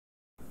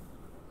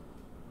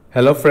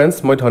Hello friends,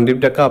 মই ধনদীপ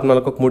ডেকা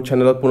আপোনালোকক মোৰ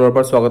চেনেলত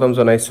পুনৰবাৰ স্বাগতম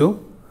জনাইছো।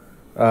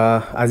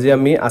 আজি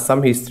আমি আসাম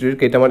হিষ্ট্ৰীৰ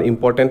কেইটামান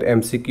ইম্পৰ্টেন্ট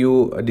এমসিকিউ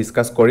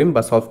ডিসকাস কৰিম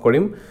বা সলভ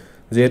কৰিম।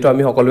 যেহেতু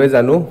আমি সকলোৱে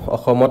জানো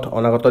অসমত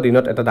অনাগত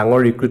দিনত এটা ডাঙৰ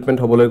ৰিক্ৰুটমেন্ট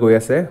হ'বলৈ গৈ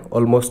আছে।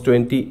 অলমোস্ট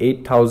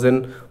 28000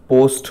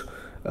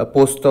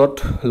 পোষ্টত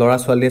লৰা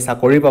ছোৱালীয়ে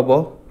চাকৰি পাব।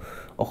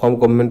 অসম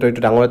গভৰ্ণমেণ্টৰ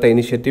এটা ডাঙৰ এটা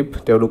ইনিচিয়েটিভ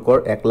তেওঁলোকৰ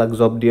 1 লাখ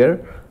জব দিয়াৰ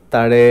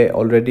তাৰে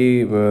অলৰেডি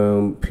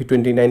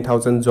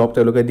 29000 জব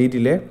তেওঁলোকে দি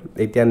দিলে।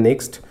 এতিয়া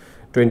নেক্সট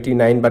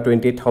 29 বা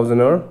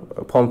 28000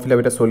 ফৰ্ম ফিল আপ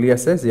এটা চলি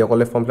আছে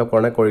যিসকলে ফৰ্ম ফিল আপ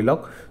কৰা নাই কৰি লওক।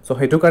 সো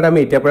হেতু কাৰণে আমি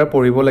এতিয়াৰ পৰা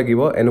পঢ়িব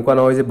লাগিব। এনেকুৱা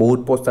নহয় যে বহুত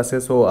পোষ্ট আছে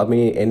সো আমি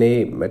এনেই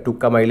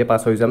টুক্কা মাৰিলে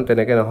পাছ হৈ যাম,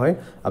 তেনেকৈ নহয়।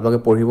 আপোনালোকে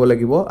পঢ়িব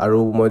লাগিব। আৰু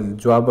মই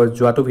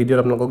যোৱাটো ভিডিঅ'ত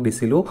আপোনালোকক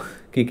দিছিলোঁ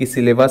কি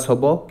সিলেবাস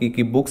হ'ব,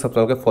 কি বুকছ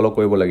আপোনালোকে ফলো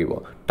কৰিব লাগিব।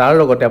 তাৰ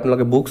লগতে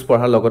আপোনালোকে বুকছ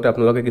পঢ়াৰ লগতে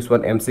আপোনালোকে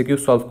কিছুমান এমসিকিউ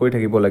সলভ কৰি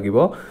থাকিব লাগিব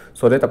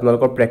সো দ্যাট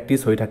আপোনালোকৰ প্ৰেক্টিছ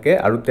হৈ থাকে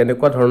আৰু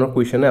তেনেকুৱা ধৰণৰ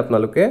কুৱেশ্যনে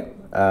আপোনালোকে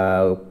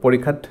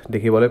পৰীক্ষাত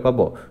দেখিবলৈ পাব।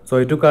 সো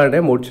হেতু কাৰণে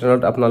মোৰ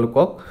চেনেলত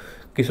আপোনালোকক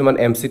কিছুমান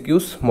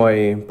এমসিকিউজ মই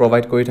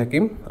প্ৰভাইড কৰি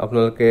থাকিম।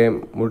 আপোনালোকে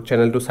মোৰ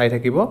চেনেলটো চাই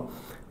থাকিব।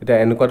 এটা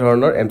এনেকুৱা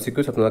ধৰণৰ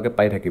এমসিকিউজ আপোনালোকে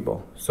পাই থাকিব।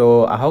 সো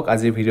আহক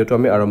আজি ভিডিঅ'টো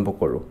আমি আৰম্ভ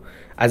কৰোঁ।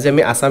 আজি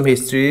আমি আসাম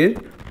হিষ্ট্ৰীৰ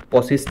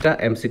 25টা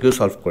এমসিকিউ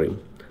সলভ কৰিম।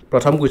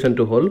 প্ৰথম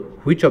কুৱেশ্যনটো হ'ল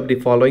which of the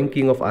following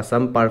king of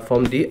Assam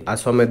perform দি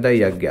আশ্বমেধ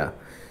য়াজ্ঞা।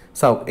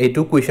 চাওক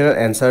এইটো কুৱেশ্যনৰ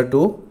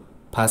এনসাৰটো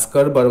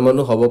ভাস্কৰ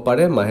বৰ্মনো হ'ব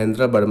পাৰে,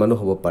 মহেন্দ্ৰ বৰ্মনো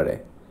হ'ব পাৰে।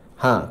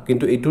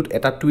 কিন্তু এইটোত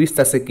এটা টুইষ্ট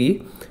আছে কি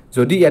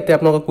যদি ইয়াতে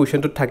আপোনালোকৰ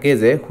কুৱেশ্যনটোত থাকে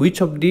যে which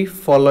of the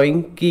following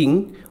king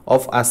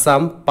of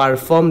Assam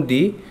perform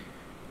the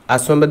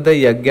আশ্বমেধ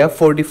য়াজ্ঞা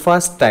for the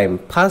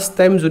first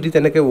time যদি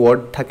তেনেকৈ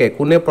ৱৰ্ড থাকে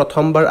কোনে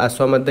প্ৰথমবাৰ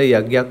আশ্বমেধ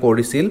য়াজ্ঞা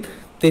কৰিছিল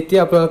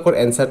তেতিয়া আপোনালোকৰ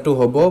এনসাৰটো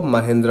হ'ব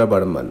মহেন্দ্ৰ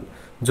বৰ্মন।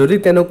 যদি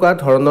তেনেকুৱা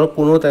ধৰণৰ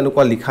কোনো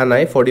তেনেকুৱা লিখা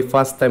নাই ফৰ দি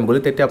ফাৰ্ষ্ট টাইম বুলি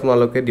তেতিয়া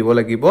আপোনালোকে দিব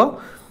লাগিব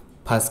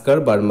ভাস্কৰ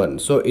বৰ্মন।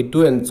 সো এইটো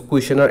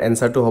কুৱেশ্যনৰ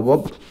এনসাৰটো হ'ব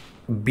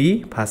B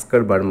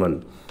Bhaskar Barman.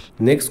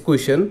 Next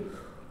question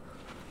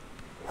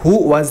who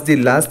was the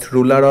last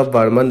ruler of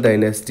Barman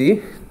dynasty.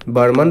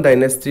 Barman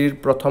ডাইনেষ্টিৰ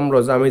প্ৰথম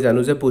ৰজা আমি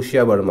জানো যে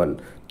পুষ্য বৰ্মন।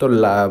 তো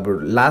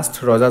লাষ্ট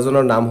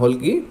ৰজাজনৰ নাম হ'ল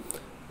কি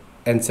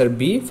answer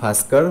B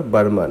Bhaskar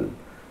Barman.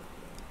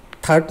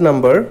 Third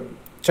number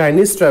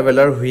Chinese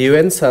traveller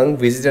Hiuen Tsang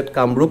visited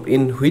Kamrup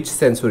in which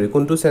century.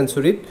 কোনটো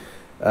চেঞ্চুৰীত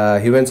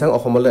হিউৱেন চাং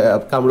অসমলৈ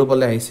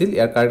কামৰূপলৈ আহিছিল?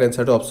 ইয়াৰ correct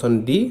এনসাৰটো option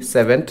D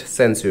 7th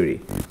century।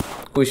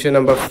 Question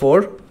number 4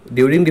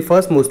 during the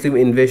first Muslim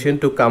invasion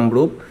two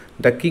Kamrup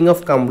the king of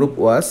Kamrup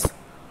was.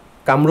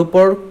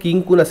 কামৰূপৰ king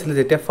কোন আছিলে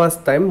যেতিয়া first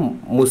time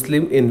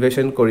মুছলিম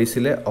invasion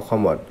কৰিছিলে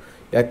অসমত?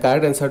 ইয়াৰ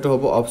correct এনসাৰটো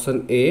হ'ব অপশ্যন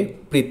এ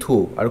পৃথু।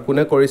 আৰু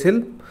কোনে কৰিছিল?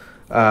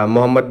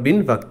 Muhammad bin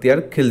বাখতিয়াৰ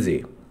Khilji.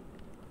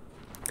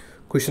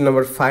 Question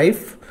number 5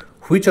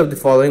 which of the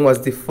following was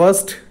the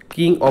first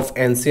king of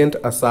ancient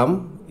Assam.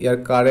 Year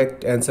correct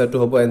এনসাৰটো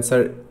হ'ব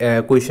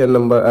কুৱেশ্যন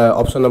নম্বৰ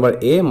অপশ্যন নম্বৰ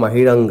এ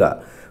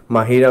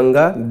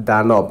মাহিৰাংগা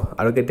দানৱ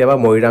আৰু কেতিয়াবা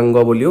মৈৰাংগ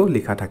বুলিও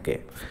লিখা থাকে।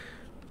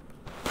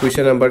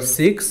 কুৱেশ্যন নম্বৰ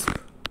 6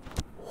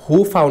 হু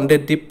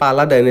ফাউণ্ডেড দি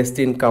পালা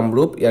dynasty in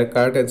Kamrup. Year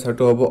correct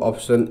এনসাৰটো হ'ব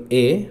অপশ্যন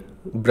এ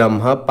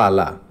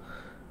ব্ৰহ্মপালা।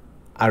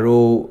 আৰু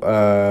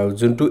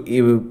যোনটো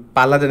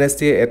পালা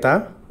ডাইনেষ্টি এটা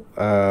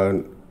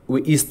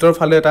ইষ্টৰ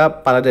ফালে এটা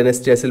পালা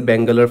ডাইনেষ্টি আছিল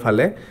বেংগলৰ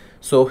ফালে।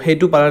 সো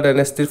সেইটো পালা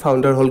ডাইনেষ্টিৰ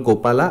ফাউণ্ডাৰ হ'ল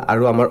গোপালা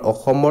আৰু আমাৰ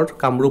অসমৰ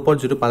কামৰূপৰ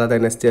যিটো পালা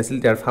ডাইনেষ্টি আছিল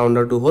তাৰ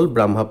ফাউণ্ডাৰটো হ'ল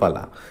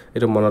ব্ৰহ্মপালা।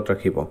 এইটো মনত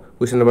ৰাখিব।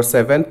 Question number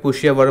 7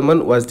 Pushya Barman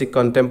was the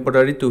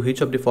কণ্টেম্পৰাৰী two which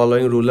of the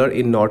following ruler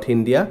in north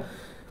India.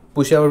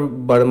 Pushya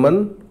Barman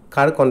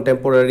কাৰ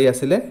কণ্টেম্পৰাৰী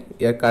আছিলে?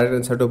 ইয়াৰ কাৰেক্ট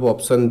এনসাৰটো হ'ব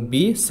অপশ্যন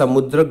বি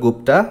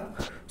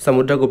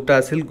সমুদ্ৰগুপ্তা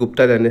আছিল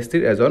গুপ্তা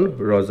ডাইনেষ্টিৰ এজন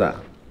ৰজা।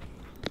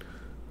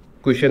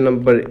 Question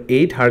number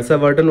 8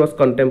 Harshvardhan was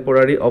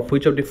কণ্টেম্পৰাৰী of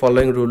which of the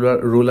following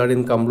ruler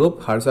in Kamrup.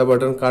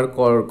 Harshvardhan কাৰ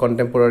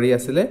কণ্টেম্পৰাৰী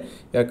আছিলে?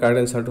 ইয়াৰ কাৰেক্ট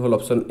এনসাৰটো হ'ল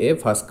অপশ্যন এ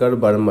ভাস্কৰ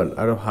বৰ্মন।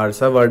 আৰু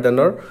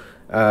হৰ্ষবৰ্ধনৰ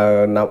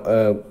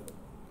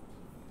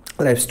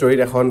লাইফ ষ্টৰীত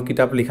এখন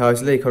কিতাপ লিখা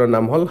হৈছিলে, এইখনৰ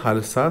নাম হ'ল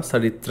হালসা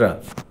চৰিত্ৰ।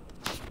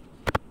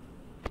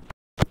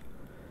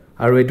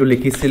 আৰু এইটো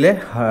লিখিছিলে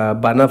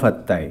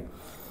বানাভট্টাই।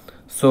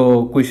 সো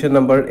কুৱেশ্যন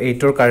নম্বৰ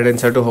 8ৰ কাৰেক্ট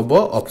এনসাৰটো হ'ব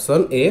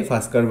option A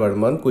Bhaskar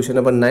Barman. Question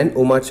number 9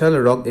 Umachal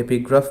rock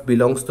epigraph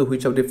belongs two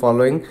which of the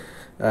following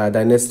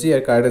dynasty.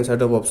 Year correct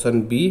এনসাৰটো হ'ব অপশ্যন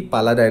বি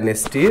পালা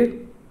ডাইনেষ্টিৰ।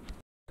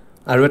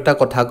 আৰু এটা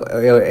কথা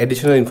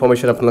এডিশ্যনেল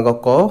ইনফৰ্মেশ্যন আপোনালোকক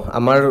কওঁ,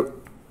 আমাৰ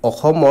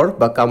অসমৰ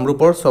বা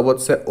কামৰূপৰ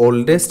চবতছে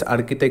অল্ডেষ্ট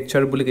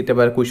আৰ্কিটেকচাৰ বুলি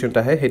কেতিয়াবা কুৱেশ্যন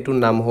আহে, সেইটোৰ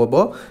নাম হ'ব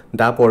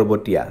দা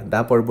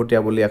পৰ্বতীয়া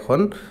বুলি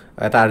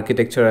এটা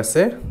আৰ্কিটেকচাৰ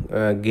আছে,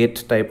 গেট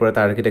টাইপৰ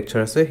এটা আৰ্কিটেকচাৰ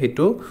আছে।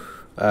 সেইটো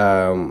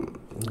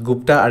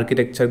গুপ্তা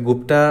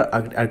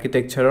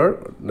আৰ্কিটেকচাৰৰ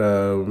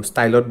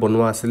ষ্টাইলত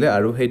বনোৱা আছিলে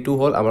আৰু সেইটো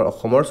হ'ল আমাৰ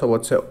অসমৰ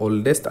চবতছে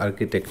oldest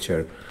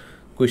architecture.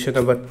 Question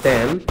number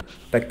 10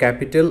 the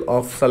capital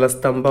of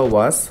চলস্তম্ভা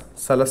was.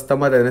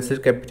 চলস্তম্ভা ডাইনেষ্টিৰ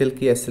capital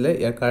কি আছিলে?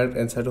 ইয়াৰ কাৰেক্ট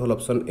এনসাৰটো হ'ল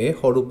অপশ্যন এ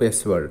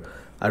সৰুপেশ্বৰ।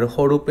 আৰু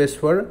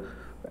সৰুপেশ্বৰ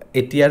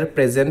এতিয়াৰ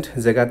প্ৰেজেণ্ট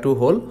জেগাটো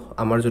হ'ল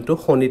আমাৰ যোনটো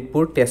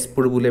শোণিতপুৰ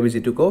তেজপুৰ বুলি আমি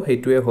যিটো কওঁ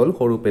সেইটোৱে হ'ল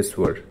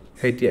সৰুপেশ্বৰ।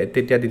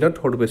 তেতিয়া দিনত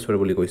সৰুপেশ্বৰ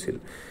বুলি কৈছিল।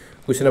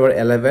 Question number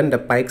 11, the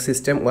pike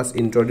system was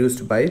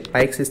introduced by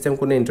pike system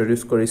kone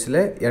introduce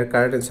korisile. Your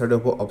correct answer to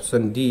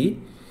option D,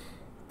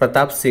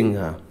 Pratap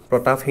Singha.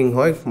 Pratap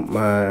Singha,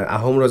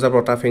 Ahom Raja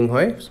Pratap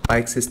Singha,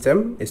 pike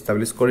system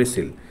established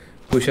korisil.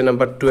 Question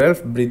number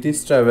 12,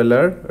 British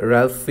traveler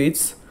Ralph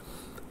Fitz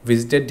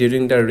visited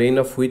during the reign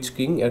of which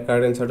king? Your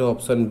correct answer to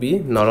option B,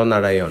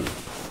 Naranarayan.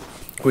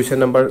 Question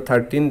number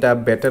 13, the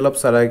Battle of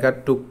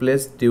Saraighat took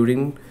place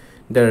during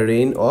the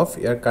reign of,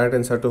 your correct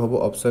answer to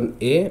hobo option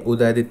A,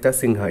 Udayaditya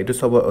Singha. Itu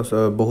sobo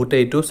bohute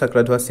itu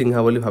Sakradhwa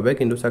Singha boli bhabe,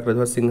 kintu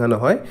Sakradhwa Singha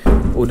nohoy,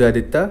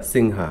 Udayaditya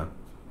Singha.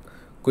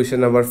 Question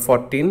number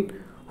 14,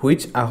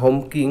 which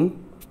Ahom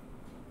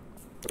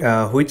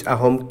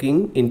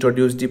king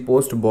introduced the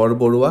post Bor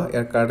Borua?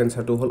 Your correct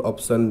answer to hol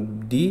option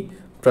D,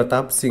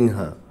 Pratap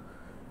Singha.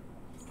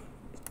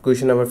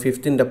 Question number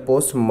 15, the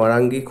post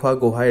Marangi Khwa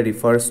Gohai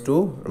refers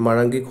to,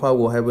 Marangi Khwa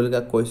Gohai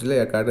bolika koisile.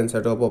 Your correct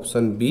answer to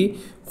option B,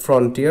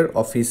 frontier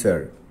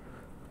officer.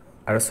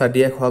 Aru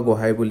Sadia Khwa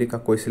Gohai bolika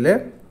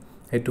koisile,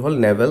 hetu hol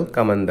naval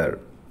commander.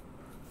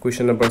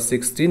 Question number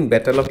 16,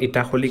 Battle of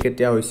Itakholi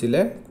ketia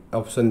hoisile?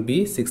 Option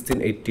B,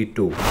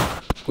 1682.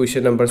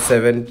 Question number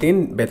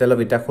 17, Battle of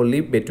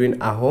Itakholi between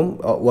Ahom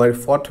were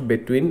fought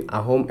between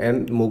Ahom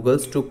and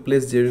Mughals took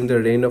place during the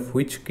reign of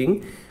which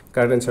king?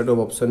 Correct answer to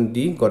option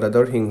D,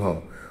 Godador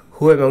Singha.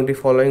 Who among the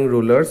following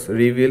rulers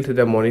revealed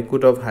the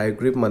Monikut of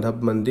Hayagriv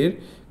Madhav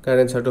Mandir? Correct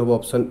answer to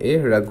option A,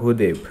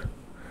 Raghudev.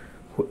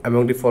 Who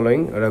among the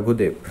following?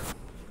 Raghudev.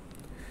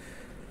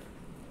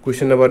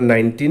 Question number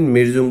 19,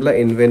 Mir Jumla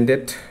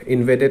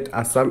invaded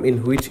Assam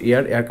in which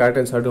year? Correct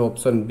answer to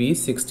option B,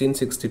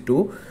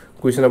 1662.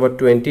 Question number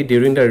 20,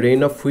 during the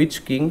reign of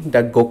which king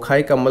the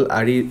Gokhai Kamal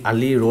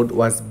Ali Road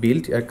was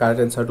built?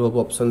 Correct answer to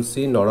option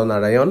C,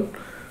 Naranarayan.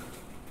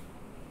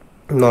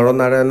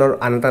 Naranarayanor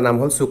anata naam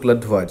hol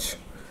Shukladhwaj.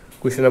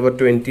 Question number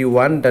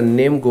 21, the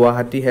name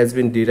Guwahati has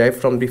been derived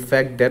from the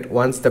fact that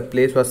once the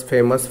place was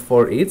famous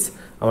for its,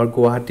 our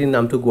Guwahati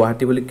naam to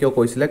Guwahati boli kyo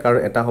koisile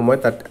karon eta homoy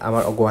tat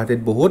amar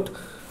Guwahatit bahut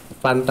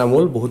pan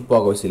tamul bahut poa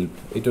koisil.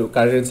 Itu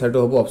correct answer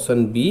to hobo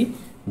option B,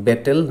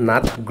 Battle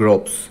Nut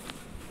Groves.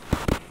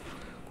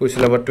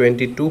 Question number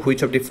 22,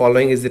 which of the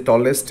following is the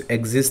tallest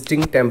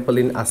existing temple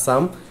in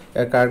Assam?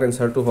 Correct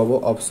answer to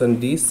hobo option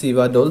D,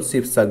 Sivadol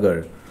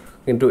Shivsagar.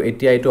 কিন্তু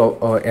এতিয়া এটো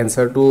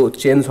answer to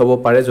change হ'ব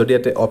পাৰে যদি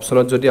এতে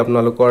অপচনত যদি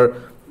আপোনালোকৰ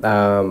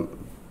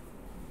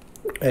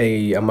এই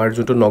আমাৰ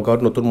যোনটো নগাঁৱত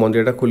নতুন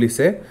মন্দিৰ এটা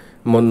খুলিছে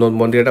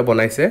মন্দিৰ এটা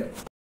বনাইছে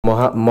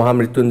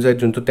মহামৃত্যুঞ্জয়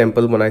যোনটো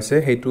টেম্পল বনাইছে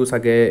হেতু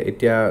সাগে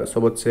এতিয়া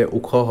সবতছে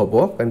উখ হ'ব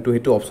কিন্তু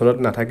হেতু অপচনত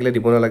নাথাকিলে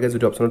দিব নালাগে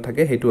যদি অপচনত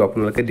থাকে হেতু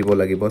আপোনালোকে দিব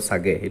লাগিব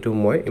সাগে হেতু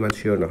মই ইমান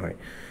শিওৰ নহয়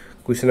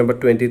Question number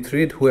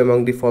 23, who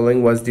among the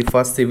following was the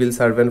first civil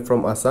servant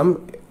from Assam?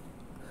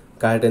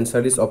 Correct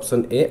answer is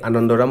option A,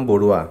 Anandaram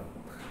Borua.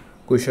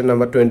 Question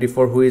number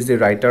 24, who is the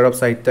writer of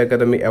Sahitya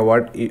Academy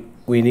Award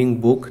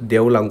winning book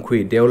Deo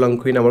Langkhui? Deo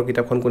Langkhui namor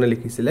kitabkhon kone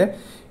likhisile?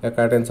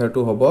 Correct answer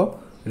to hobo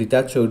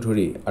Rita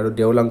Choudhury aru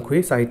Deo Langkhui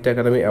Sahitya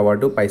Academy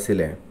Award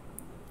paisile.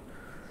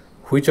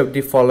 Which of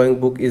the following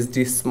book is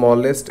the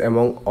smallest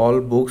among all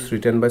books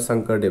written by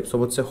Shankardev?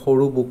 Sobotse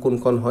horu book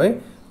konkon hoy?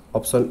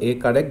 Option A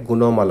correct,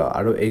 Gunamala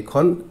aru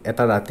eikhon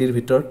eta ratir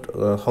bhitor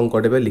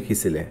Shankardeve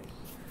likhisile.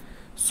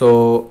 So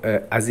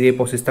আজি এই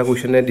 25টা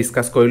question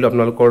discuss কৰিলো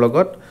আপোনালোকৰ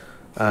লগত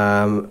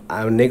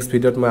next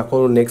video মই আকৌ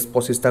next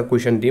 25টা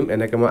question দিম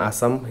এনেকৈ মই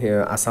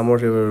আসামৰ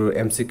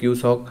MCQs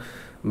হক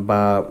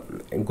বা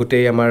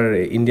গুটেই আমাৰ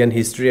ইন্ডিয়ান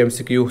হিষ্ট্ৰি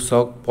MCQs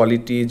হক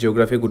পলিটি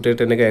জিওগ্ৰাফি গুটেই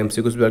তেনেকৈ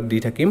MCQs বিলাক দি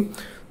থাকিম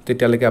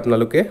তেতিয়ালৈকে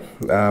আপোনালোকে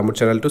মোৰ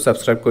চেনেলটো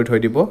সাবস্ক্ৰাইব কৰি থৈ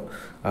দিব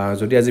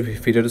যদি আজি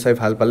ভিডিওটো চাই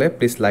ভাল পালে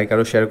প্লিজ লাইক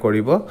আৰু শেয়াৰ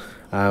কৰিব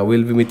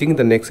will be meeting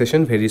the next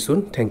session very soon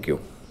thank U